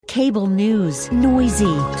Cable news,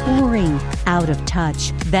 noisy, boring, out of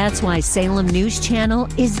touch. That's why Salem News Channel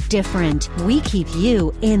is different. We keep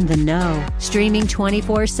you in the know. Streaming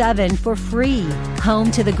 24/7 for free.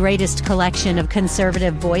 Home to the greatest collection of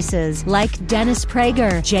conservative voices like Dennis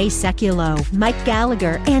Prager, Jay Sekulow, Mike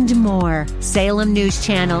Gallagher, and more. Salem News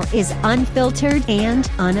Channel is unfiltered and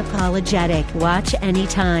unapologetic. Watch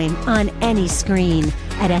anytime, on any screen,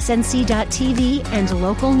 at snc.tv and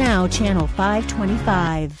Local Now Channel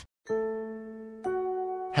 525.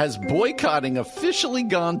 Has boycotting officially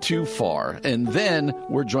gone too far? And then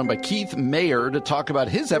we're joined by Keith Mayer to talk about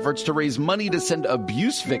his efforts to raise money to send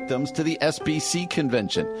abuse victims to the SBC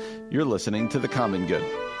convention. You're listening to The Common Good.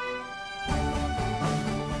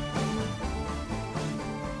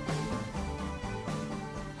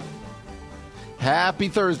 Happy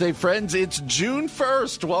Thursday, friends. It's June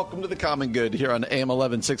 1st. Welcome to The Common Good here on AM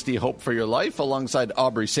 1160 Hope for Your Life alongside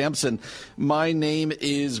Aubrey Sampson. My name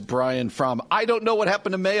is Brian Fromm. I don't know what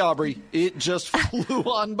happened to May, Aubrey. It just flew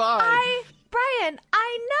on by. Brian,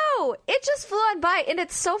 I know. It just flew on by. And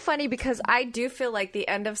it's so funny because I do feel like the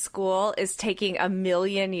end of school is taking a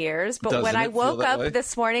million years. But when I woke up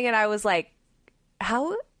this morning and I was like,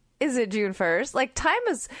 how is it June 1st? Like, time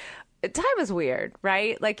is weird,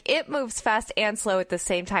 right? Like, it moves fast and slow at the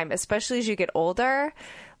same time, especially as you get older.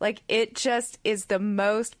 Like, it just is the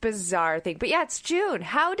most bizarre thing. But yeah, it's June.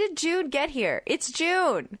 How did June get here? It's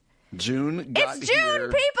June. June got It's June, here,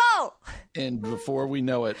 people! and before we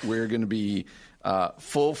know it, we're going to be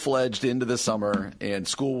full-fledged into the summer, and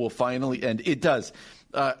school will finally end. It does.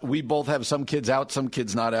 We both have some kids out, some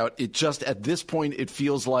kids not out. It just, at this point, it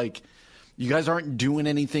feels like you guys aren't doing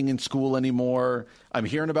anything in school anymore. I'm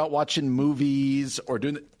hearing about watching movies or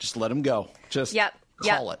doing it. Just let them go. Just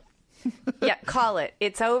call it. Yeah, call it.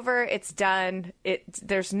 It's over. It's done.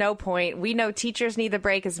 There's no point. We know teachers need the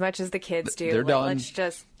break as much as the kids do. They're done.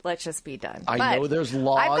 Let's just be done. I know there's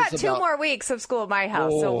laws. I've got 2 more weeks of school at my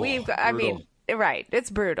house, so we've got, I mean, right. It's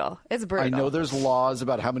brutal. It's brutal. I know there's laws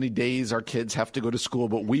about how many days our kids have to go to school,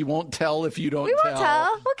 but we won't tell if you don't tell. We won't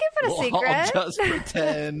tell. We'll keep it a secret. I'll just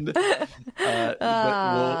pretend. But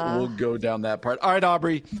we'll go down that part. All right,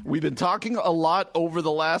 Aubrey, we've been talking a lot over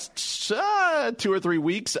the last 2 or 3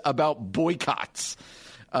 weeks about boycotts.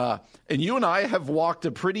 And you and I have walked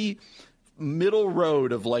a pretty middle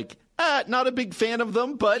road of like, not a big fan of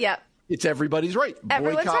them, but it's everybody's right.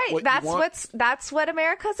 Everyone's Boycott right. That's what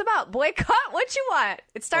America's about. Boycott what you want.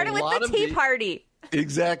 It started with the Tea Party.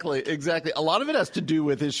 Exactly. A lot of it has to do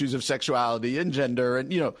with issues of sexuality and gender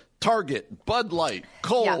and, Target, Bud Light,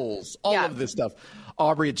 Kohl's, all of this stuff.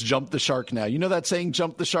 Aubrey, it's jump the shark now. You know that saying,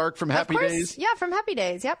 jump the shark from Happy Days? Yeah, from Happy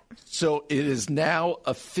Days, yep. So it is now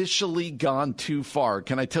officially gone too far.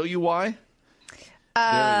 Can I tell you why?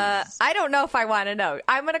 I don't know if I want to know.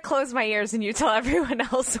 I'm going to close my ears and you tell everyone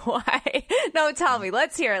else why. No, tell me.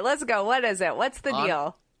 Let's hear it. Let's go. What is it? What's the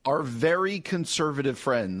deal? Our very conservative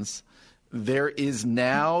friends, there is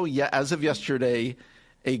now, as of yesterday,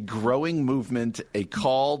 a growing movement, a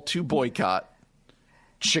call to boycott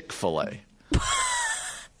Chick-fil-A.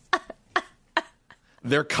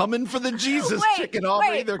 They're coming for the Jesus chicken,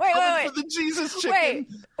 Aubrey. They're coming for the Jesus chicken.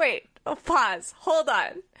 Wait. Oh, pause. Hold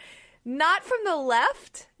on. Not from the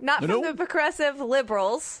left, not from the progressive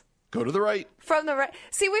liberals. Go to the right. From the right.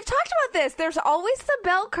 See, we've talked about this. There's always the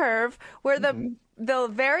bell curve where the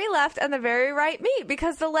very left and the very right meet,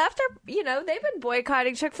 because the left are, they've been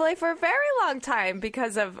boycotting Chick-fil-A for a very long time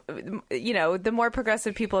because of, the more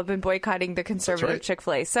progressive people have been boycotting the conservative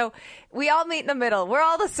Chick-fil-A. So we all meet in the middle. We're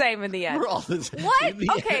all the same in the end. We're all the same.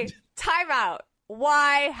 What? Okay, time out.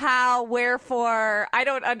 Why, how, wherefore? I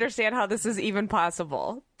don't understand how this is even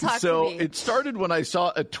possible. Talk to me. It started when I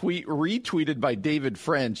saw a tweet retweeted by David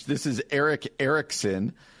French. This is Eric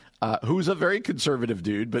Erickson, who's a very conservative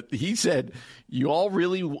dude, but he said, you all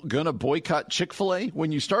really going to boycott Chick-fil-A?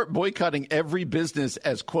 When you start boycotting every business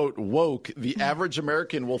as, quote, woke, the average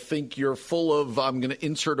American will think you're full of, I'm going to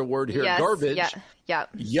insert a word here, garbage. Yeah.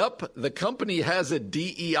 Yup. The company has a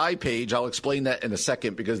DEI page. I'll explain that in a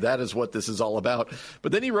second because that is what this is all about.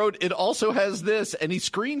 But then he wrote, it also has this, and he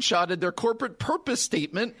screenshotted their corporate purpose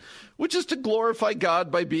statement, which is to glorify God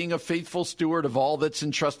by being a faithful steward of all that's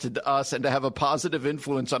entrusted to us and to have a positive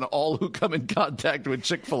influence on all who come in contact with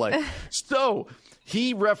Chick-fil-A. So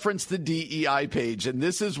he referenced the DEI page, and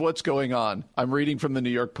this is what's going on. I'm reading from the New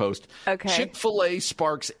York Post. Okay. Chick-fil-A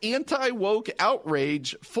sparks anti-woke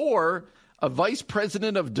outrage for a vice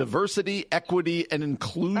president of diversity, equity, and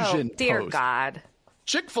inclusion. Oh, dear post. God.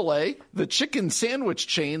 Chick-fil-A, the chicken sandwich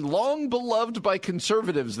chain, long beloved by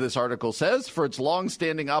conservatives, this article says, for its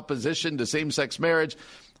long-standing opposition to same-sex marriage.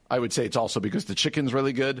 I would say it's also because the chicken's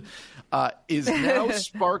really good, is now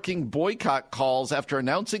sparking boycott calls after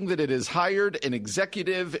announcing that it has hired an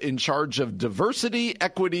executive in charge of diversity,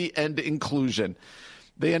 equity, and inclusion.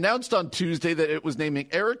 They announced on Tuesday that it was naming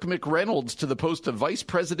Eric McReynolds to the post of Vice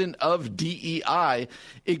President of DEI,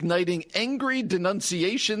 igniting angry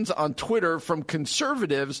denunciations on Twitter from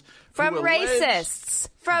conservatives. From racists.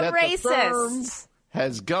 From racists. The firm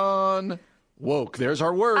has gone woke. There's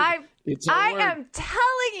our word. I am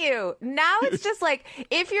telling you. Now it's just like,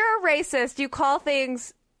 if you're a racist, you call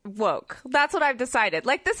things woke. That's what I've decided.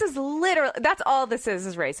 Like, this is literally, that's all this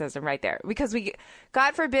is racism right there. Because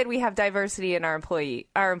God forbid we have diversity in our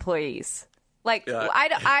employees. Like,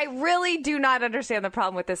 I really do not understand the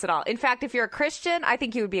problem with this at all. In fact, if you're a Christian, I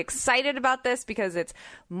think you would be excited about this because it's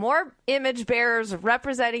more image bearers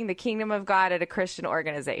representing the kingdom of God at a Christian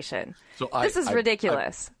organization. So this is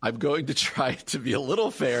ridiculous. I'm going to try to be a little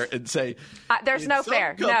fair and say there's no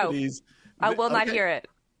fair. No, I will not hear it.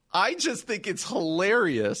 I just think it's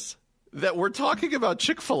hilarious that we're talking about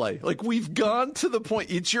Chick-fil-A. Like, we've gone to the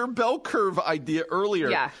point. It's your bell curve idea earlier.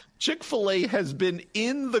 Yeah. Chick-fil-A has been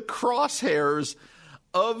in the crosshairs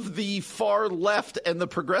of the far left and the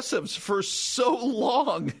progressives for so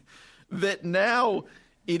long that now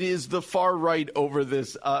it is the far right over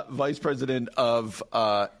this vice president of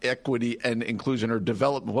equity and inclusion, or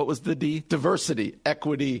development. What was the D? Diversity,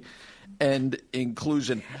 equity, and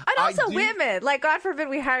inclusion. And also women. Like, God forbid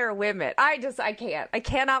we hire women. I can't. I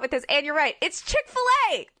cannot with this. And you're right. It's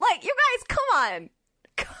Chick-fil-A. Like, you guys, come on.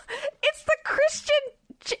 It's the Christian.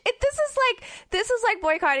 This is like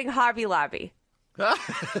boycotting Hobby Lobby. You know what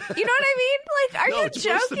I mean? Like, are you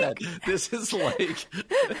joking? This is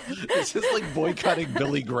like boycotting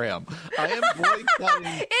Billy Graham. I am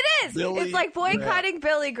boycotting. It is. It's like boycotting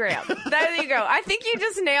Billy Graham. There you go. I think you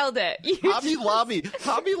just nailed it.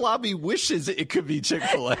 Hobby Lobby wishes it could be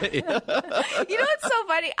Chick-fil-A. You know what's so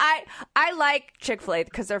funny? I like Chick-fil-A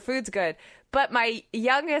because their food's good. But my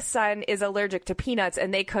youngest son is allergic to peanuts,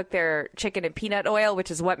 and they cook their chicken in peanut oil,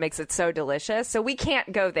 which is what makes it so delicious. So we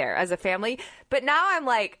can't go there as a family. But now I'm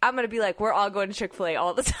going to be like, we're all going to Chick-fil-A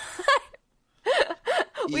all the time.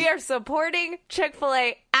 We are supporting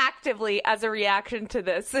Chick-fil-A actively as a reaction to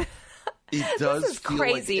this. It does this is feel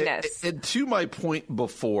craziness. And to my point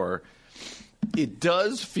before, it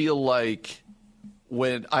does feel like,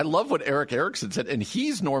 when I love what Eric Erickson said, and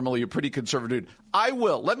he's normally a pretty conservative dude.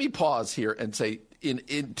 Let me pause here and say,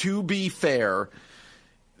 in to be fair,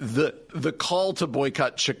 the call to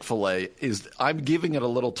boycott Chick-fil-A is, I'm giving it a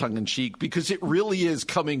little tongue in cheek because it really is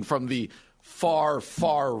coming from the far,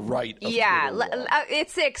 far right.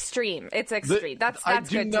 It's extreme. It's extreme. That's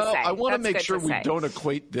good to say. I want to make sure we don't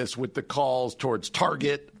equate this with the calls towards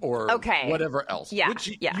Target or whatever else,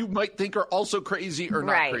 which you might think are also crazy or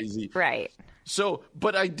not crazy. Right. So,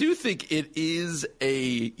 but I do think it is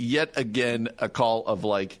yet again a call of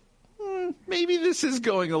like, maybe this is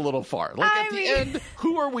going a little far. Like, at the end,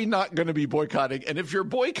 who are we not going to be boycotting? And if you're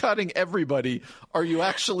boycotting everybody, are you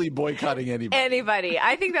actually boycotting anybody? Anybody.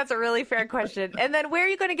 I think that's a really fair question. And then where are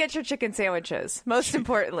you going to get your chicken sandwiches? Most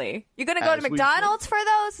importantly, you going to go to McDonald's for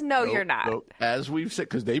those? No, you're not. Nope. As we've said,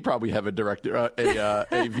 because they probably have a director,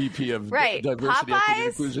 a VP of diversity, equity, and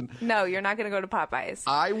inclusion. No, you're not going to go to Popeyes.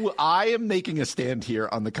 I am making a stand here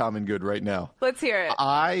on the common good right now. Let's hear it.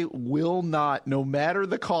 I will not, no matter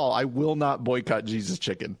the call, I will not boycott Jesus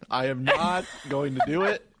Chicken. I am not going to do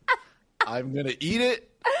it. I'm going to eat it.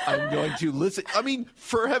 I'm going to listen. I mean,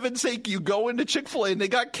 for heaven's sake, you go into Chick-fil-A and they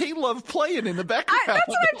got K-Love playing in the background. That's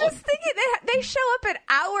what I'm just thinking. They show up at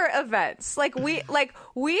our events.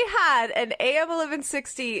 We had an AM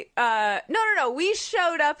 1160. No. We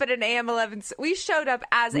showed up at an AM 11. We showed up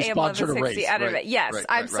as AM 1160 at an event. Yes,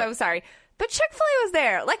 I'm so sorry. But Chick-fil-A was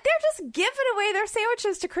there. Like, they're just giving away their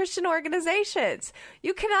sandwiches to Christian organizations.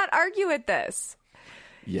 You cannot argue with this.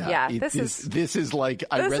 Yeah, this is like,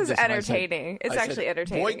 I read this. This is entertaining. It's actually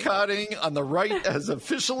entertaining. Boycotting on the right has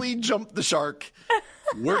officially jumped the shark.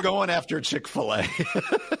 We're going after Chick-fil-A.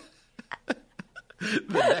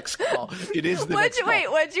 The next call. It is the next call.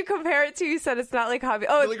 Wait, what'd you compare it to? You said it's not like Hobby.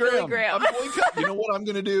 Oh, it's Billy Graham. You know what I'm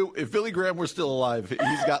going to do? If Billy Graham were still alive,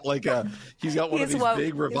 he's got one of these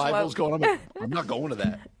big revivals going on. I'm not going to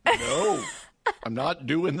that. No. I'm not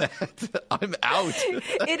doing that. I'm out.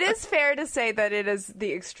 It is fair to say that it is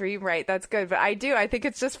the extreme right. That's good. But I think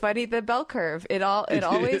it's just funny, the bell curve. It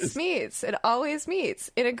always meets. It always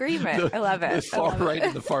meets in agreement. I love it. The far right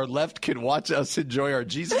and the far left can watch us enjoy our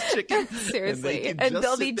Jesus chicken. Seriously. And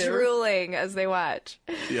they'll be drooling as they watch.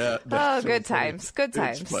 Yeah. Oh, good times. Good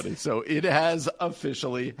times. It's funny. So it has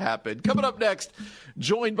officially happened. Coming up next,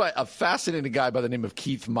 joined by a fascinating guy by the name of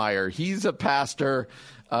Keith Meyer. He's a pastor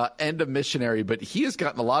and a missionary, but he has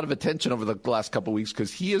gotten a lot of attention over the last couple of weeks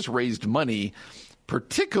because he has raised money,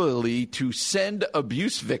 particularly to send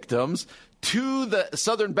abuse victims to the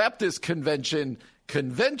Southern Baptist Convention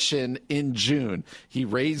in June. He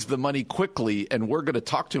raised the money quickly, and we're going to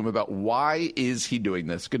talk to him about why is he doing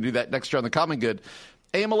this. Going to do that next year on The Common Good.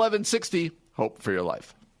 AM 1160, Hope for Your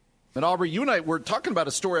Life. And Aubrey, you and I were talking about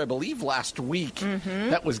a story, I believe, last week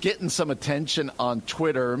that was getting some attention on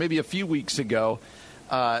Twitter, maybe a few weeks ago,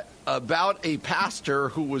 about a pastor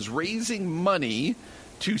who was raising money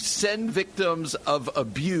to send victims of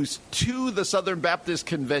abuse to the Southern Baptist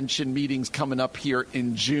Convention meetings coming up here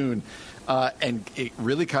in June. And it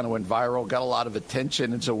really kind of went viral, got a lot of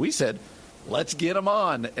attention. And so we said, let's get him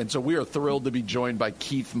on. And so we are thrilled to be joined by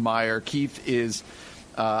Keith Meyer. Keith is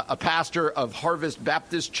a pastor of Harvest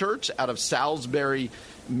Baptist Church out of Salisbury,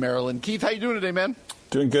 Maryland. Keith, how you doing today, man?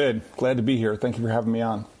 Doing good. Glad to be here. Thank you for having me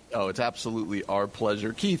on. Oh, it's absolutely our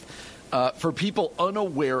pleasure. Keith, for people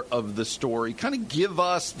unaware of the story, kind of give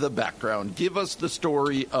us the background. Give us the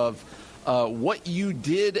story of what you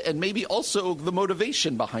did and maybe also the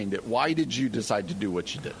motivation behind it. Why did you decide to do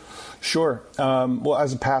what you did? Sure. Well,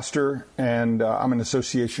 as a pastor, and I'm an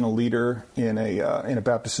associational leader in a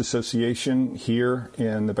Baptist association here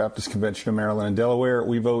in the Baptist Convention of Maryland and Delaware.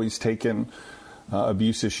 We've always taken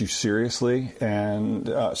abuse issues seriously,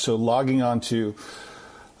 and so logging onto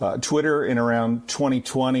Twitter in around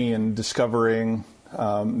 2020 and discovering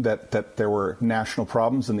that there were national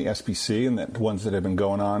problems in the SBC and that ones that had been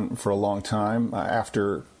going on for a long time.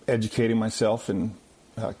 After educating myself and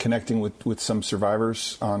connecting with some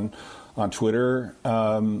survivors on Twitter,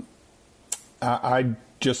 I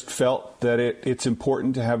just felt that it's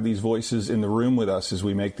important to have these voices in the room with us as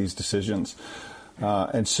we make these decisions.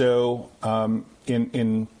 And so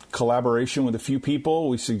in collaboration with a few people,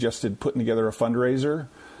 we suggested putting together a fundraiser.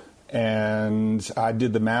 And I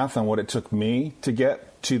did the math on what it took me to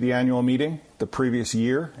get to the annual meeting the previous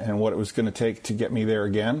year and what it was going to take to get me there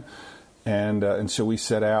again. And so we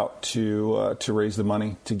set out to raise the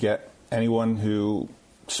money to get anyone who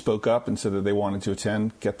spoke up and said that they wanted to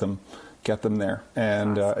attend, get them there.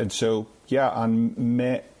 And so, yeah, on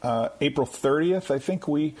April 30th, I think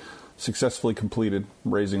we successfully completed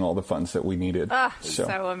raising all the funds that we needed. Oh,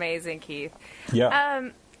 so amazing, Keith. Yeah.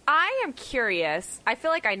 I am curious. I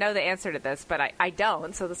feel like I know the answer to this, but I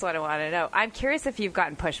don't. So this is what I want to know. I'm curious if you've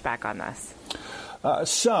gotten pushback on this.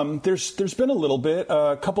 Some. There's been a little bit.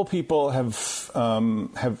 A couple people have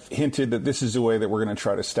hinted that this is a way that we're going to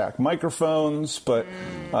try to stack microphones. But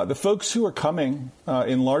the folks who are coming,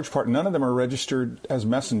 in large part, none of them are registered as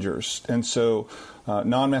messengers, and so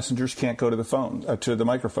non-messengers can't go to the phone to the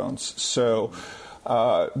microphones. So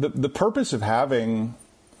the purpose of having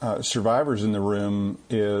survivors in the room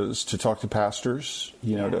is to talk to pastors,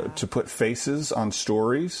 to put faces on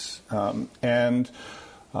stories, and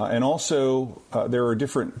also there are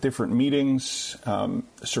different meetings.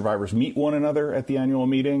 Survivors meet one another at the annual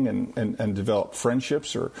meeting and develop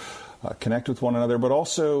friendships or connect with one another. But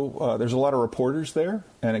also there's a lot of reporters there,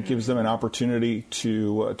 and it gives them an opportunity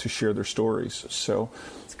to share their stories. So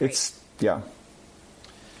yeah.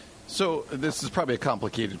 So this is probably a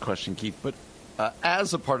complicated question, Keith, but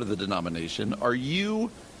as a part of the denomination,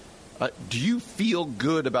 do you feel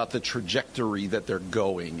good about the trajectory that they're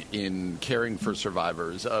going in caring for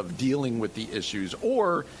survivors, of dealing with the issues?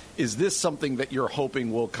 Or is this something that you're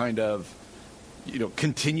hoping will kind of,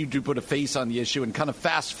 continue to put a face on the issue and kind of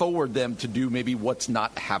fast forward them to do maybe what's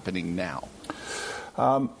not happening now?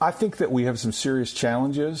 I think that we have some serious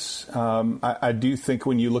challenges. I do think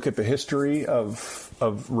when you look at the history of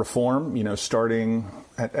reform, starting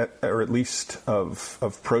or at least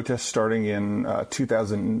of protests starting in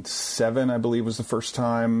 2007, I believe was the first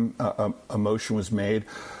time a motion was made.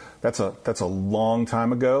 That's a long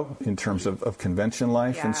time ago in terms of convention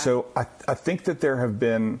life. Yeah. And so I think that there have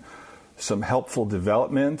been some helpful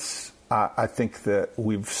developments. I think that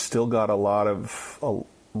we've still got a lot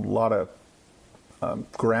of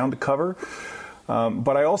ground to cover.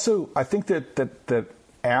 But I think that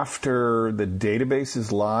after the database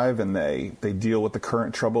is live and they deal with the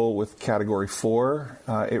current trouble with Category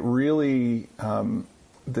 4, it really,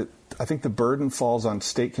 I think the burden falls on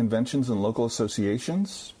state conventions and local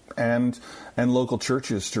associations and local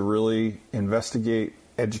churches to really investigate,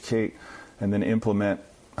 educate, and then implement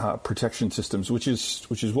protection systems, which is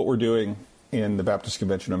what we're doing in the Baptist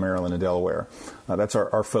Convention of Maryland and Delaware. That's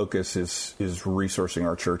our focus is resourcing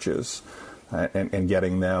our churches and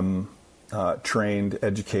getting them trained,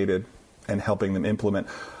 educated, and helping them implement.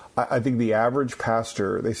 I think the average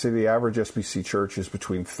pastor, they say the average SBC church is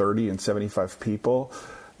between 30 and 75 people.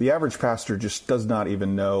 the average pastor just does not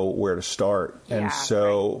even know where to start. And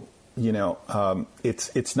so,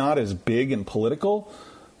 it's not as big and political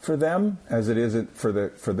for them as it is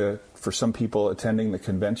for some people attending the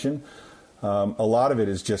convention. A lot of it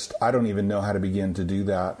is just, I don't even know how to begin to do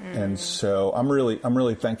that. And so I'm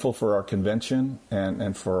really thankful for our convention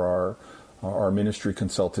and for our ministry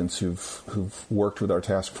consultants who've worked with our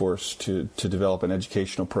task force to develop an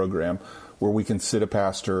educational program where we can sit a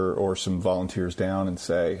pastor or some volunteers down and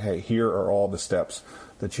say, hey, here are all the steps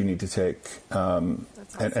that you need to take. Awesome.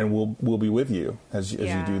 And we'll be with you as you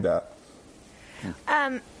do that.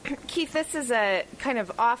 Keith, this is a kind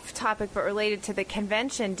of off topic but related to the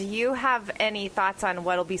convention. Do you have any thoughts on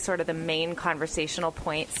what will be sort of the main conversational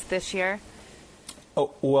points this year? Oh,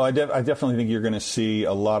 well, I definitely think you're going to see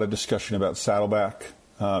a lot of discussion about Saddleback.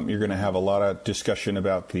 You're going to have a lot of discussion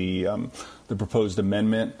about the proposed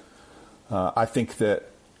amendment. I think that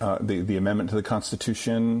the amendment to the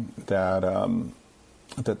Constitution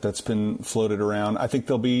that's been floated around. I think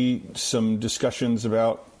there'll be some discussions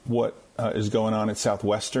about what is going on at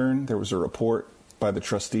Southwestern. There was a report by the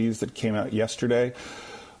trustees that came out yesterday.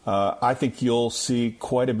 I think you'll see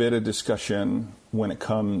quite a bit of discussion when it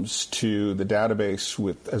comes to the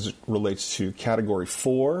database as it relates to Category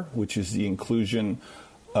 4, which is the inclusion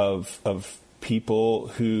of people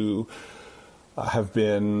who have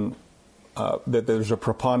been that there's a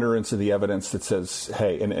preponderance of the evidence that says,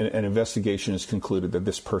 hey, an investigation has concluded that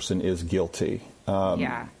this person is guilty.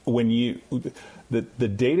 When the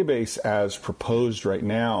database as proposed right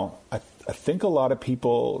now, I think a lot of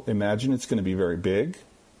people imagine it's going to be very big,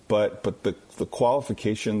 but the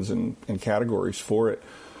qualifications and categories for it,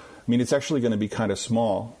 I mean, it's actually going to be kind of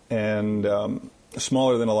small and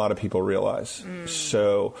smaller than a lot of people realize.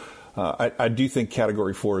 So I do think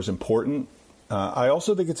Category 4 is important. I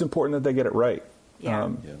also think it's important that they get it right. I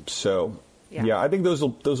think those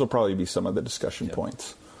will probably be some of the discussion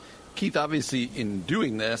points. Keith, obviously, in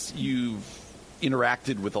doing this, you've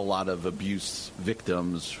interacted with a lot of abuse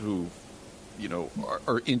victims who,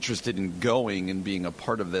 are interested in going and being a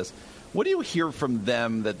part of this. What do you hear from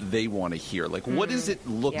them that they want to hear? Like, what does it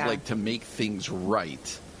look like to make things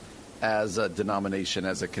right as a denomination,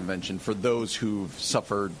 as a convention, for those who've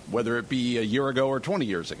suffered, whether it be a year ago or 20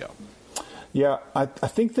 years ago? Yeah, I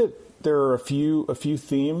think that there are a few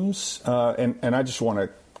themes, and I just want to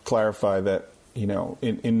clarify that,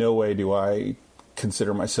 in no way do I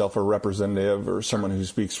consider myself a representative or someone who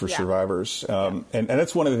speaks for survivors. And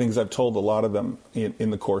that's one of the things I've told a lot of them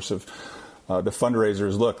in the course of the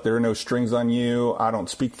fundraisers. Look, there are no strings on you. I don't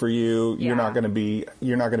speak for you. You're not going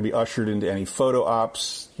to be ushered into any photo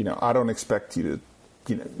ops. I don't expect you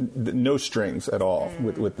to, no strings at all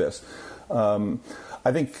with this.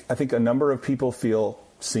 I think a number of people feel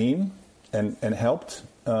seen and helped.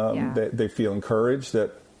 They feel encouraged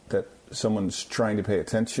that someone's trying to pay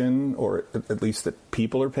attention, or at least that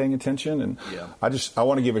people are paying attention. And I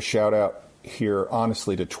want to give a shout out here,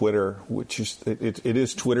 honestly, to Twitter, which is it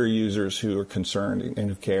is Twitter users who are concerned and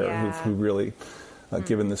who care, who've really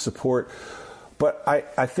given the support. But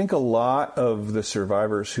I think a lot of the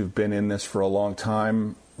survivors who've been in this for a long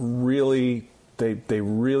time really. They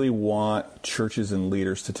really want churches and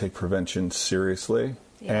leaders to take prevention seriously.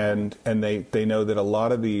 And they know that a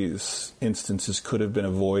lot of these instances could have been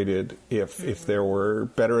avoided if there were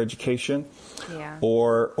better education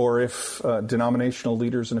or if denominational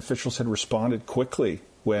leaders and officials had responded quickly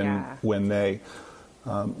when they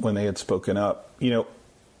had spoken up.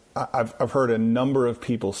 I've heard a number of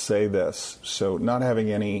people say this, so not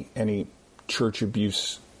having any church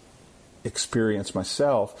abuse experience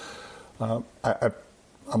myself,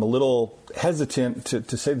 I'm a little hesitant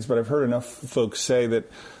to say this, but I've heard enough folks say that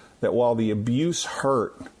while the abuse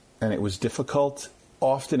hurt and it was difficult,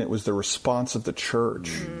 often it was the response of the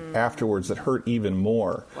church afterwards that hurt even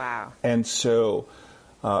more. Wow. And so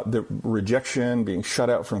the rejection, being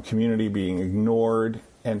shut out from community, being ignored.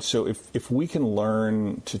 And so if we can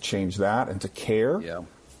learn to change that and to care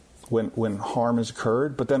when harm has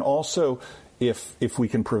occurred, but then also if we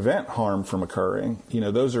can prevent harm from occurring,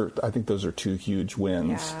 I think those are two huge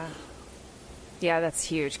wins. Yeah, that's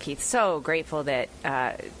huge, Keith. So grateful that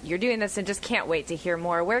you're doing this and just can't wait to hear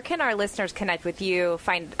more. Where can our listeners connect with you,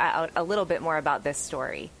 find out a little bit more about this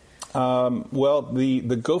story? Well, the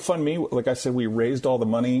GoFundMe, like I said, we raised all the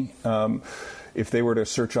money. If they were to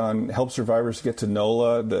search on Help Survivors Get to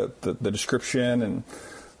NOLA, the description and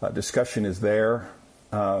discussion is there.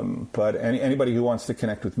 But anybody who wants to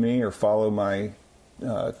connect with me or follow my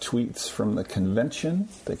tweets from the convention,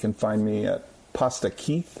 they can find me at Pasta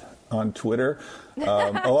Keith on Twitter.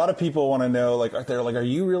 A lot of people want to know, are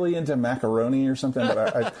you really into macaroni or something?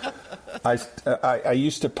 But I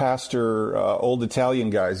used to pastor old Italian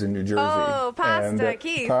guys in New Jersey. Oh, Pasta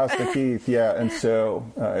Keith. Pasta Keith, yeah. And so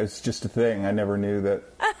it's just a thing. I never knew that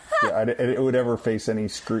it would ever face any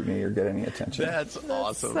scrutiny or get any attention. That's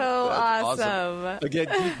awesome. That's awesome. Again,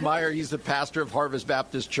 Keith Meyer, he's the pastor of Harvest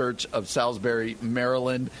Baptist Church of Salisbury,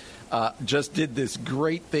 Maryland. Just did this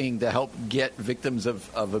great thing to help get victims of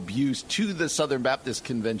abuse to the Southern Baptist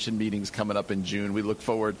Convention meetings coming up in June. We look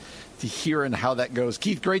forward to hearing how that goes.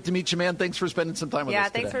 Keith, great to meet you, man. Thanks for spending some time with us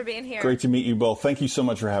today. Yeah, thanks for being here. Great to meet you both. Thank you so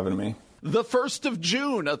much for having me. The 1st of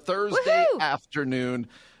June, a Thursday afternoon.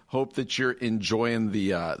 Hope that you're enjoying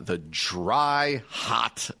the dry,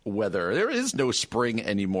 hot weather. There is no spring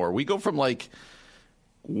anymore. We go from like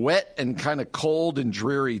wet and kind of cold and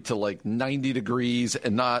dreary to like 90 degrees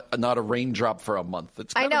and not a raindrop for a month.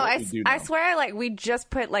 That's I know. I swear, we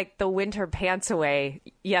just put like the winter pants away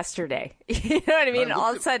yesterday. You know what I mean?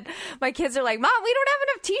 All of a sudden, my kids are like, "Mom, we don't have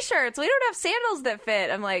enough T-shirts. We don't have sandals that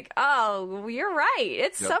fit." I'm like, "Oh, you're right.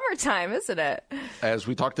 It's summertime, isn't it?" As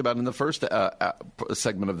we talked about in the first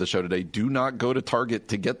segment of the show today, do not go to Target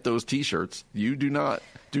to get those T-shirts. You do not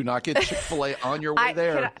get Chick-fil-A on your way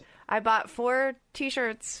there. I bought 4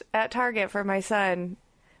 T-shirts at Target for my son.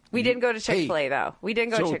 We didn't go to Chick-fil-A, though. We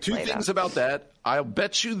didn't go to Chick-fil-A, So 2 things about that. I'll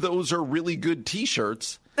bet you those are really good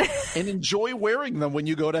T-shirts, and enjoy wearing them when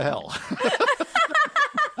you go to hell.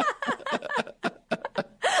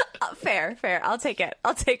 Fair. I'll take it.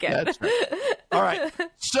 That's right. All right.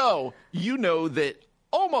 So you know that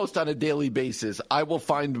almost on a daily basis, I will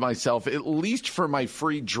find myself, at least for my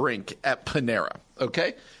free drink, at Panera,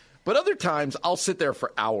 okay? But other times, I'll sit there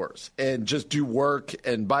for hours and just do work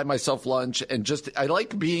and buy myself lunch and I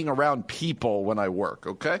like being around people when I work,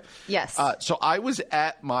 okay? Yes. So I was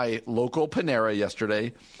at my local Panera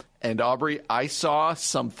yesterday, and Aubrey, I saw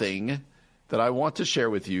something that I want to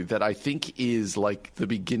share with you that I think is like the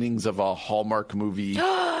beginnings of a Hallmark movie.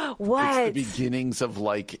 What? It's the beginnings of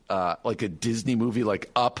like a Disney movie,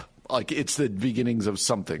 like Up. Like it's the beginnings of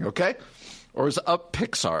something, okay? Or is Up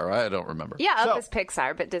Pixar? I don't remember. Yeah, Up is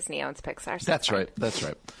Pixar, but Disney owns Pixar. So that's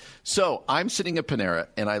right. So I'm sitting at Panera,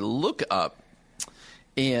 and I look up,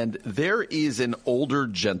 and there is an older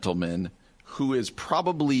gentleman who is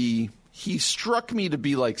probably, he struck me to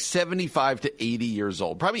be like 75 to 80 years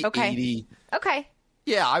old. Probably 80. Okay.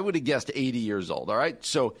 Yeah, I would have guessed 80 years old, all right?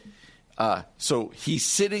 So he's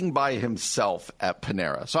sitting by himself at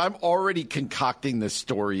Panera. So I'm already concocting this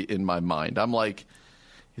story in my mind. I'm like,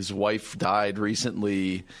 his wife died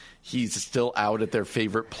recently. He's still out at their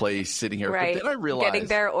favorite place sitting here. Right. But then I realize, getting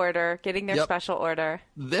their special order.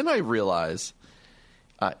 Then I realize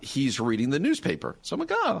he's reading the newspaper. So I'm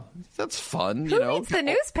like, oh, that's fun. Who reads the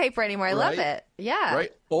newspaper anymore? I love it. Yeah.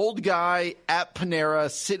 Right. Old guy at Panera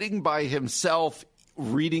sitting by himself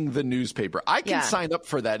reading the newspaper. I can sign up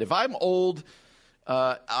for that. If I'm old,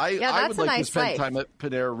 I would like to spend time at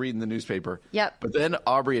Panera reading the newspaper. Yep. But then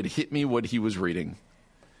Aubrey had hit me what he was reading.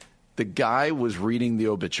 The guy was reading the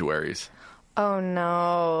obituaries. Oh,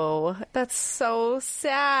 no. That's so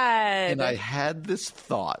sad. And I had this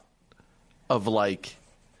thought of like,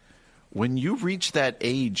 when you reach that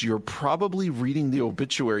age, you're probably reading the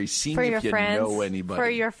obituary, seeing if you know anybody. For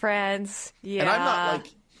your friends. Yeah. And I'm not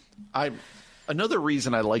like, another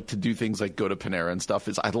reason I like to do things like go to Panera and stuff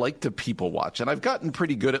is I like to people watch. And I've gotten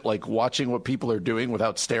pretty good at like watching what people are doing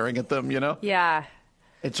without staring at them, you know? Yeah.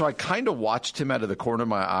 And so I kind of watched him out of the corner of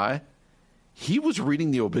my eye. He was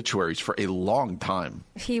reading the obituaries for a long time.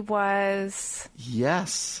 He was?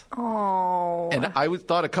 Yes. Oh. And I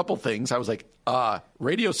thought a couple things. I was like,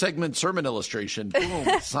 radio segment sermon illustration.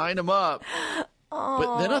 Boom, sign him up. Oh.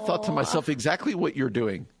 But then I thought to myself, exactly what you're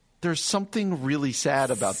doing. There's something really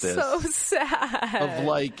sad about this. So sad. Of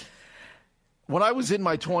like, when I was in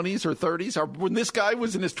my 20s or 30s, or when this guy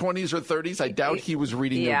was in his 20s or 30s, I doubt he was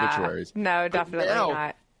reading the obituaries. No, definitely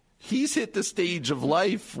not. He's hit the stage of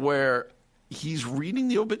life where he's reading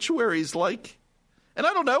the obituaries like, and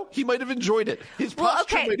I don't know, he might have enjoyed it. His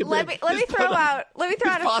posture might have been. Let me throw out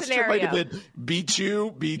a scenario. Might have been, beat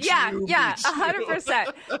you. Yeah,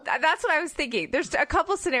 100%. That's what I was thinking. There's a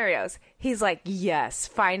couple scenarios. He's like, yes,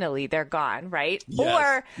 finally, they're gone, right?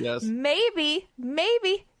 Yes, or maybe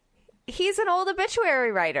he's an old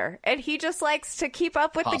obituary writer, and he just likes to keep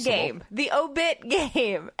up with the game, the obit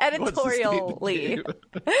game, editorially.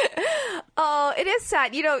 Oh, it is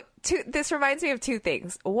sad. You know, this reminds me of 2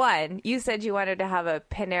 things. One, you said you wanted to have a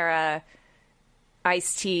Panera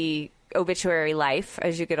iced tea obituary life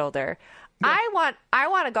as you get older. Yeah. I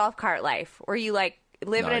want a golf cart life where you like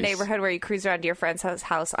live in a neighborhood where you cruise around to your friend's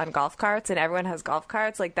house on golf carts, and everyone has golf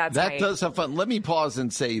carts. Like that does have fun. Let me pause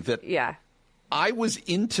and say that. Yeah. I was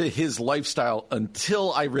into his lifestyle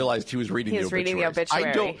until I realized he was reading the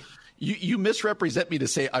obituary. You misrepresent me to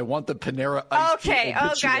say I want the Panera iced tea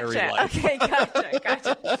obituary life. Okay,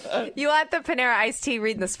 gotcha. You want the Panera iced tea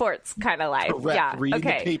reading the sports kind of life. Correct. Yeah. Reading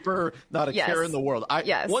the paper, not a care in the world.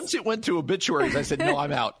 Once it went to obituaries, I said, no,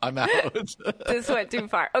 I'm out. This went too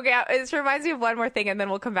far. Okay, this reminds me of one more thing, and then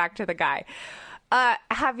we'll come back to the guy.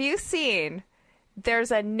 Have you seen,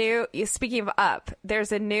 speaking of Up,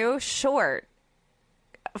 there's a new short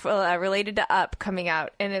related to Up coming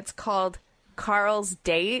out, and it's called Carl's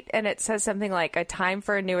Date, and it says something like a time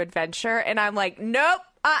for a new adventure, and I'm like, nope,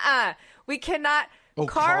 we cannot.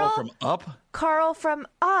 Carl from Up? Carl from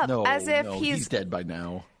Up. No, as if he's dead by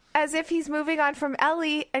now. As if he's moving on from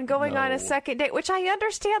Ellie and going on a second date, which I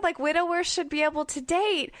understand, like, widowers should be able to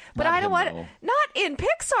date, but I don't want it. Not in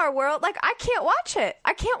Pixar world. Like, I can't watch it.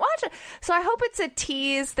 So I hope it's a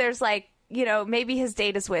tease. There's, like, maybe his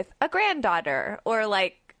date is with a granddaughter, or,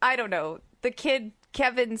 like, I don't know, the kid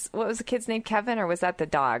what was the kid's name? Kevin, or was that the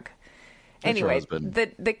dog? Anyway,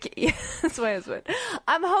 that's my husband.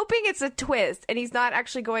 I'm hoping it's a twist, and he's not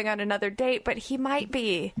actually going on another date, but he might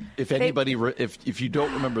be. If anybody, if you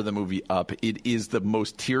don't remember the movie Up, it is the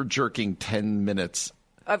most tear-jerking 10 minutes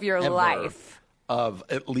of your life. Of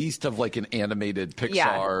at least of like an animated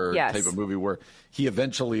Pixar type of movie where he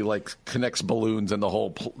eventually like connects balloons and the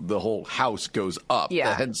whole house goes up.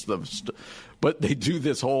 Yeah. Hence but they do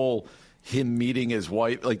this whole him meeting his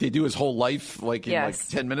wife, like they do his whole life, like in like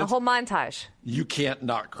 10 minutes. A whole montage. You can't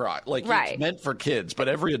not cry. Like it's meant for kids, but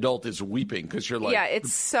every adult is weeping because you're like,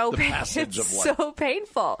 it's so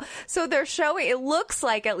painful. So they're showing. It looks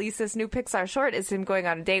like at least this new Pixar short is him going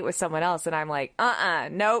on a date with someone else, and I'm like,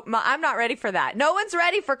 no, I'm not ready for that. No one's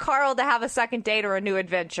ready for Carl to have a second date or a new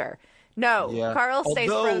adventure. No, Carl stays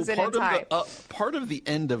frozen in time. Part of the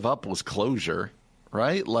end of Up was closure.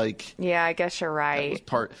 Right? Like, yeah, I guess you're right. That was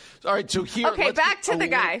part. All right, so here. Okay, back to the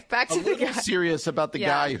guy. Serious about the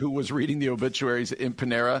guy who was reading the obituaries in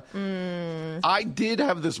Panera. I did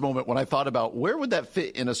have this moment when I thought about where would that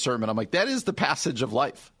fit in a sermon. I'm like, that is the passage of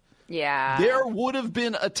life. Yeah. There would have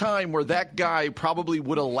been a time where that guy probably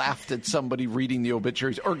would have laughed at somebody reading the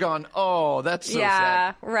obituaries or gone, oh, that's so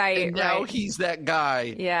sad. Yeah, right. And now he's that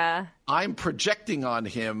guy. Yeah. I'm projecting on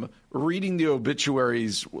him reading the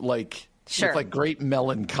obituaries like. With like great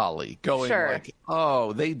melancholy, going like,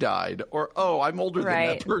 "Oh, they died," or "Oh, I'm older than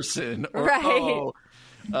that person," or "Oh,"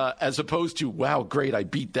 as opposed to "Wow, great, I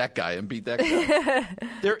beat that guy and beat that guy."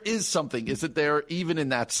 There is something, isn't there, even in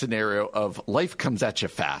that scenario of life comes at you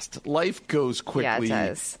fast, life goes quickly, yeah,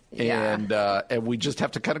 it does. And we just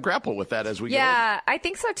have to kind of grapple with that as we get older. I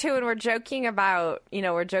think so too. And we're joking about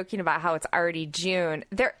how it's already June.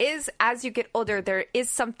 There is, as you get older, there is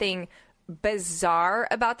something bizarre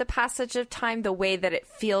about the passage of time, the way that it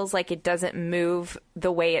feels like it doesn't move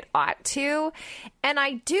the way it ought to. And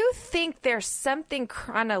I do think there's something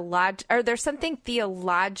there's something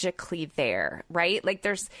theologically there, right? Like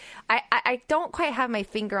I don't quite have my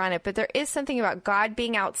finger on it, but there is something about God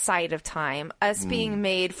being outside of time, us being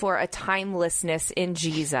made for a timelessness in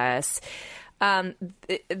Jesus.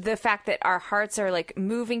 The fact that our hearts are like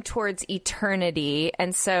moving towards eternity.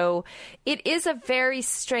 And so it is a very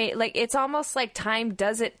strange, like it's almost like time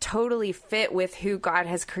doesn't totally fit with who God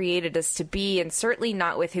has created us to be, and certainly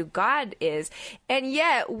not with who God is. And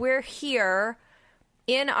yet we're here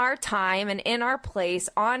in our time and in our place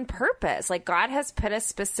on purpose. Like God has put us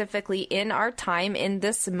specifically in our time in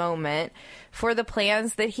this moment for the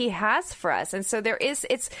plans that he has for us. And so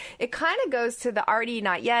it kind of goes to the already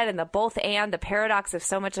not yet and the both and the paradox of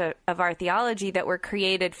so much of our theology, that we're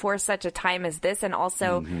created for such a time as this and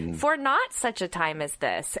also for not such a time as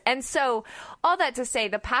this. And so all that to say,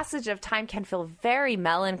 the passage of time can feel very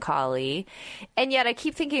melancholy. And yet I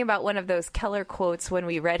keep thinking about one of those Keller quotes when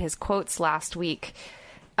we read his quotes last week.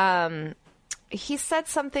 He said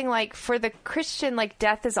something like, for the Christian, like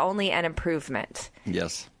death is only an improvement.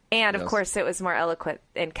 Yes. And of course it was more eloquent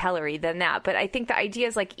and Kellery than that. But I think the idea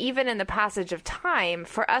is like, even in the passage of time,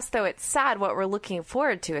 for us, though it's sad, what we're looking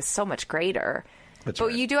forward to is so much greater. But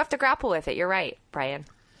you do have to grapple with it. You're right, Brian.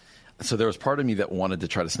 So there was part of me that wanted to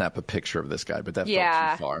try to snap a picture of this guy, but that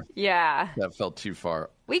felt too far. Yeah. That felt too far.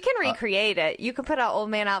 We can recreate it. You can put an old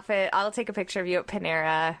man outfit. I'll take a picture of you at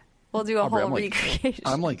Panera. We'll do a whole recreation.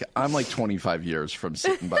 I'm like 25 years from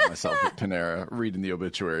sitting by myself at Panera reading the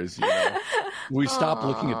obituaries. You know? We stop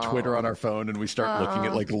looking at Twitter on our phone and we start looking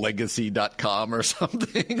at like legacy.com or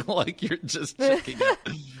something. Like you're just checking out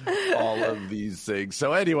all of these things.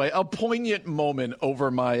 So anyway, a poignant moment over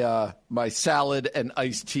my my salad and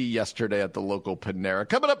iced tea yesterday at the local Panera.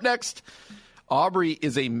 Coming up next, Aubrey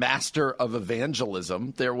is a master of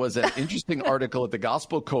evangelism. There was an interesting article at the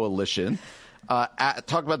Gospel Coalition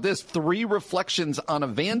talk about this, 3 reflections on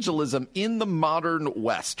evangelism in the modern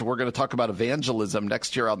West. We're going to talk about evangelism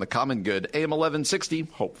next year on The Common Good. AM 1160,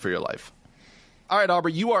 Hope for Your Life. All right,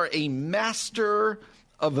 Aubrey, you are a master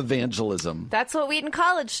of evangelism. That's what Wheaton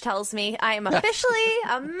College tells me. I am officially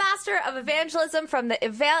a master of evangelism from the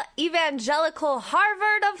evangelical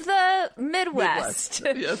Harvard of the Midwest.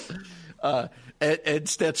 Yes. Ed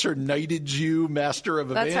Stetzer knighted you master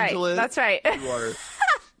of evangelism. That's right.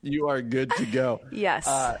 You are good to go. Yes.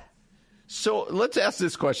 So let's ask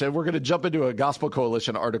this question. We're going to jump into a Gospel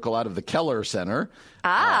Coalition article out of the Keller Center.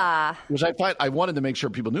 Which I wanted to make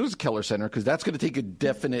sure people knew it was the Keller Center because that's going to take a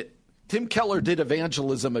definite. Tim Keller did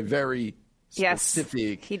evangelism a very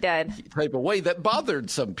specific he did. type of way that bothered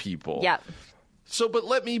some people. Yeah. So, but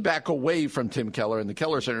let me back away from Tim Keller and the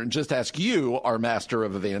Keller Center and just ask you, our master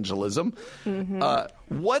of evangelism,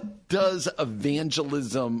 what does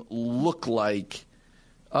evangelism look like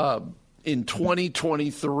in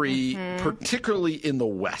 2023, particularly in the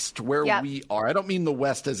West, where we are? I don't mean the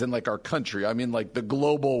West as in like our country. I mean like the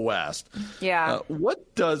global West. Yeah.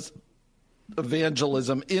 What does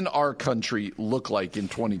evangelism in our country look like in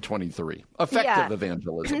 2023? Effective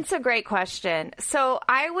evangelism. It's a great question. So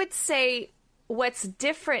I would say what's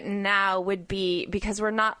different now would be because we're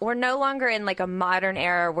no longer in like a modern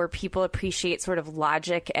era where people appreciate sort of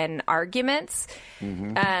logic and arguments.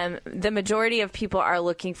 The majority of people are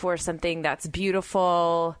looking for something that's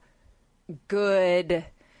beautiful, good,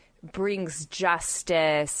 brings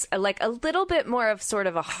justice, like a little bit more of sort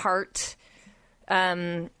of a heart,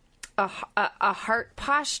 a heart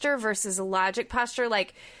posture versus a logic posture.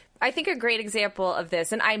 Like, I think a great example of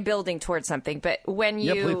this, and I'm building towards something, but when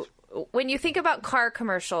you think about car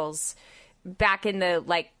commercials back in the,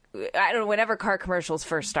 like, I don't know, whenever car commercials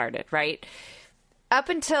first started, right? Up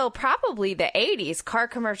until probably the 80s, car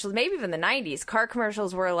commercials, maybe even the 90s, car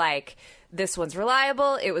commercials were like, this one's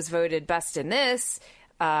reliable, it was voted best in this,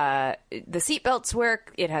 the seatbelts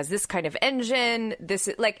work, it has this kind of engine, this,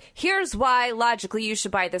 like, here's why logically you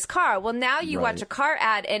should buy this car. Well, now you watch a car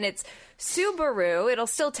ad and it's Subaru, it'll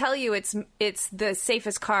still tell you it's the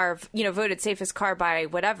safest car, you know, voted safest car by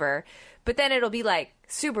whatever, but then it'll be like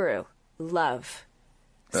Subaru, love,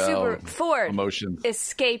 Subaru, Ford, emotions,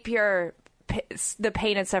 escape the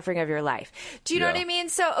pain and suffering of your life. Do you know what I mean?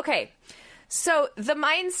 So, okay. So the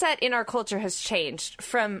mindset in our culture has changed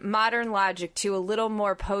from modern logic to a little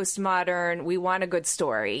more postmodern, we want a good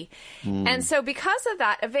story. And so because of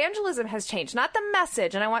that, evangelism has changed. Not the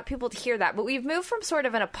message, and I want people to hear that, but we've moved from sort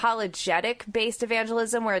of an apologetic-based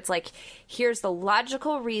evangelism where it's like, here's the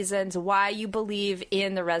logical reasons why you believe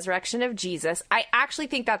in the resurrection of Jesus. I actually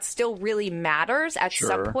think that still really matters at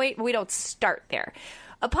some point, but we don't start there.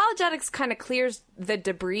 Apologetics kind of clears the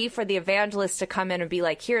debris for the evangelist to come in and be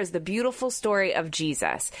like, here's the beautiful story of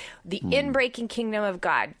Jesus, the inbreaking kingdom of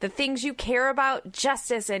God, the things you care about,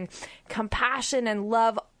 justice and compassion and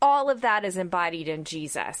love, all of that is embodied in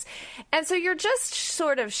Jesus. And so you're just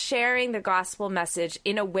sort of sharing the gospel message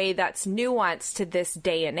in a way that's nuanced to this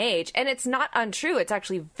day and age. And it's not untrue. It's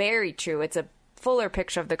actually very true. It's a fuller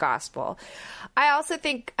picture of the gospel. I also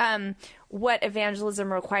think what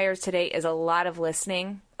evangelism requires today is a lot of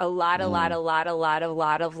listening, a lot of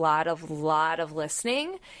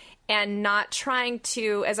listening, and not trying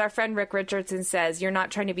to, as our friend Rick Richardson says, you're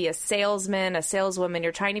not trying to be a salesman, a saleswoman,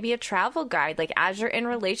 you're trying to be a travel guide. Like, as you're in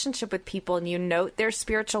relationship with people and you note their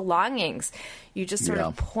spiritual longings, you just sort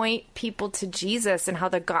of point people to Jesus and how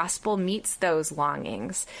the gospel meets those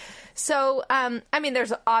longings. So, I mean,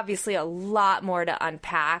 there's obviously a lot more to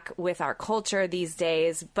unpack with our culture these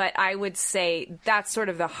days, but I would say that's sort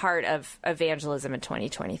of the heart of evangelism in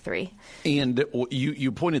 2023. And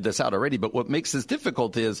you pointed this out already, but what makes this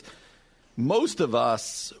difficult is most of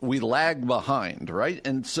us, we lag behind, right?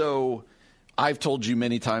 And so I've told you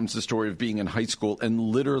many times the story of being in high school and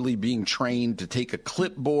literally being trained to take a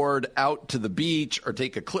clipboard out to the beach or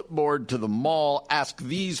take a clipboard to the mall, ask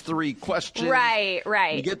these 3 questions. Right.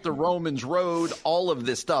 You get the Romans Road, all of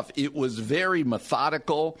this stuff. It was very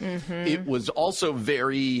methodical. It was also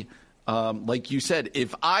very, like you said,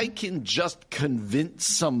 if I can just convince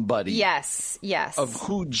somebody yes. of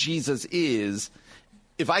who Jesus is,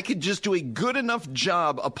 if I could just do a good enough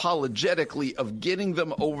job apologetically of getting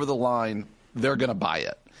them over the line, they're going to buy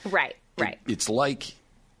it. Right. It's like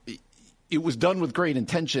it was done with great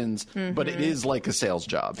intentions, but it is like a sales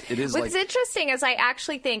job. It is. What's interesting is I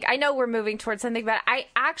actually think, I know we're moving towards something, but I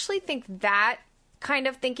actually think that kind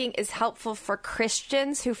of thinking is helpful for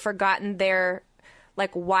Christians who've forgotten their,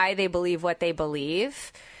 like, why they believe what they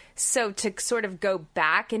believe. So to sort of go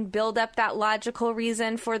back and build up that logical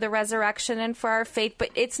reason for the resurrection and for our faith, but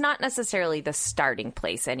it's not necessarily the starting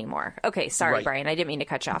place anymore. Okay, sorry, Brian, I didn't mean to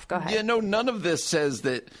cut you off. Go ahead. Yeah, no, none of this says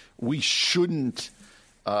that we shouldn't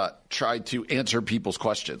try to answer people's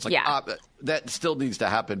questions. That still needs to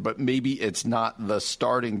happen, but maybe it's not the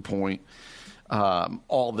starting point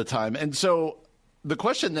all the time. And so the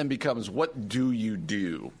question then becomes, what do you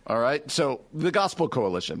do? All right. So the Gospel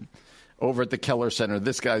Coalition over at the Keller Center,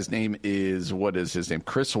 this guy's name is, what is his name?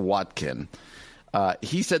 Chris Watkin.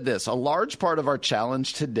 He said this: a large part of our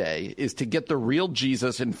challenge today is to get the real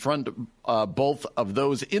Jesus in front of both of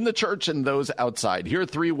those in the church and those outside. Here are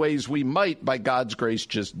 3 ways we might, by God's grace,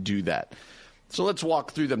 just do that. So let's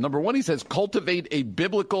walk through them. Number 1, he says, cultivate a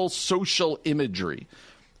biblical social imagery.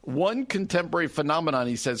 One contemporary phenomenon,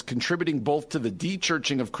 he says, contributing both to the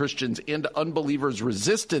de-churching of Christians and unbelievers'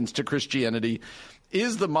 resistance to Christianity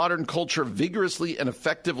is the modern culture vigorously and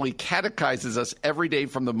effectively catechizes us every day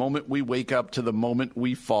from the moment we wake up to the moment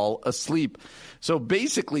we fall asleep. So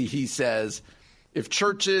basically, he says, if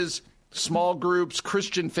churches, small groups,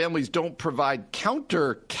 Christian families don't provide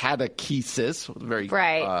counter catechesis, very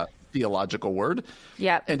theological word,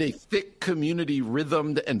 and a thick community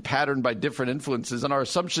rhythmed and patterned by different influences, and our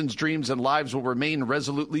assumptions, dreams, and lives will remain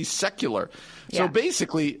resolutely secular. So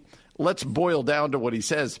basically, let's boil down to what he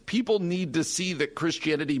says. People need to see that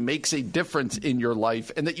Christianity makes a difference in your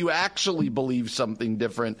life and that you actually believe something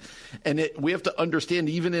different. And we have to understand,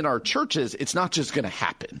 even in our churches, it's not just going to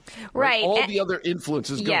happen. Right. All the other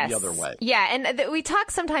influences go the other way. Yeah. And we talk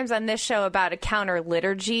sometimes on this show about a counter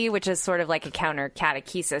liturgy, which is sort of like a counter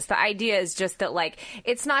catechesis. The idea is just that, like,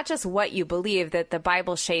 it's not just what you believe, that the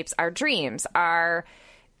Bible shapes our dreams,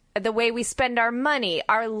 the way we spend our money,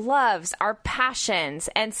 our loves, our passions.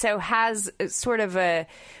 And so has sort of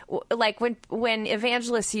like when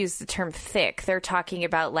evangelists use the term thick, they're talking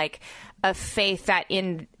about like a faith that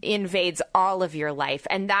invades all of your life.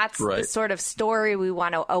 And that's the sort of story we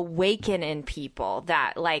want to awaken in people,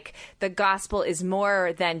 that like the gospel is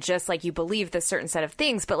more than just like you believe this certain set of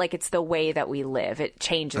things, but like it's the way that we live. It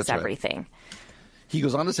changes everything. He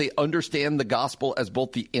goes on to say, understand the gospel as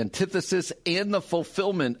both the antithesis and the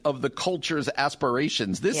fulfillment of the culture's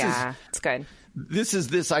aspirations. It's good. This is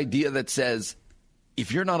this idea that says,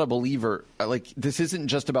 if you're not a believer, like, this isn't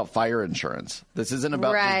just about fire insurance. This isn't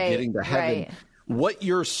about getting to heaven. What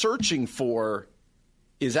you're searching for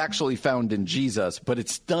is actually found in Jesus, but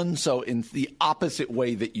it's done so in the opposite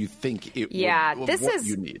way that you think it would, this what is,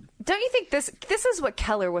 you need. Don't you think this is what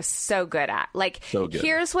Keller was so good at? Like,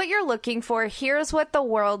 here's what you're looking for. Here's what the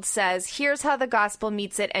world says. Here's how the gospel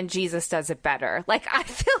meets it, and Jesus does it better. Like, I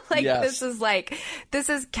feel like this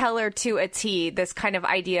is Keller to a T, this kind of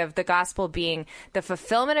idea of the gospel being the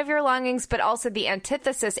fulfillment of your longings, but also the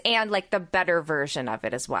antithesis and like the better version of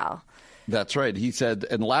it as well. That's right. He said,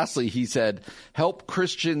 and lastly, he said, help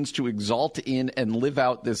Christians to exalt in and live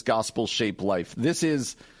out this gospel-shaped life. This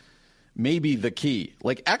is maybe the key.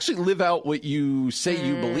 Like, actually live out what you say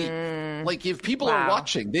you believe. Like, if people are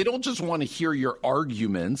watching, they don't just want to hear your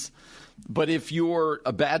arguments, but if you're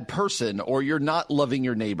a bad person or you're not loving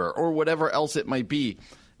your neighbor or whatever else it might be,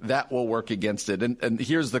 that will work against it. And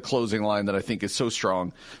here's the closing line that I think is so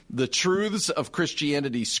strong. The truths of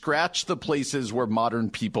Christianity scratch the places where modern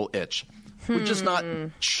people itch. We're just not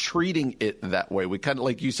treating it that way. We kind of,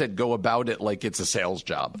 like you said, go about it like it's a sales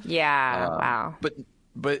job. Yeah. Wow.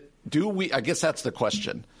 But do we, I guess that's the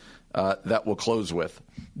question that we'll close with.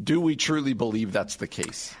 Do we truly believe that's the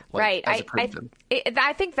case? Like, as a Christian?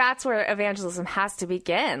 I think that's where evangelism has to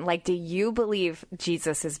begin. Like, do you believe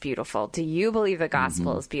Jesus is beautiful? Do you believe the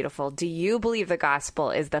gospel is beautiful? Do you believe the gospel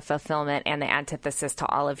is the fulfillment and the antithesis to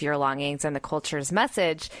all of your longings and the culture's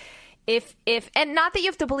message? If and not that you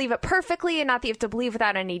have to believe it perfectly and not that you have to believe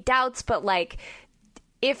without any doubts, but like,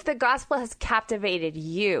 if the gospel has captivated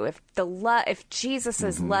you, if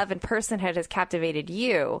Jesus's love and personhood has captivated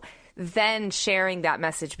you, then sharing that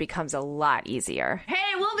message becomes a lot easier.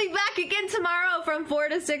 Hey, we'll be back again tomorrow from 4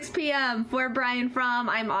 to 6 p.m. For Brian Fromm,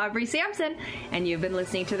 I'm Aubrey Sampson, and you've been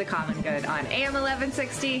listening to The Common Good on AM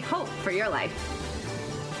 1160. Hope for your life.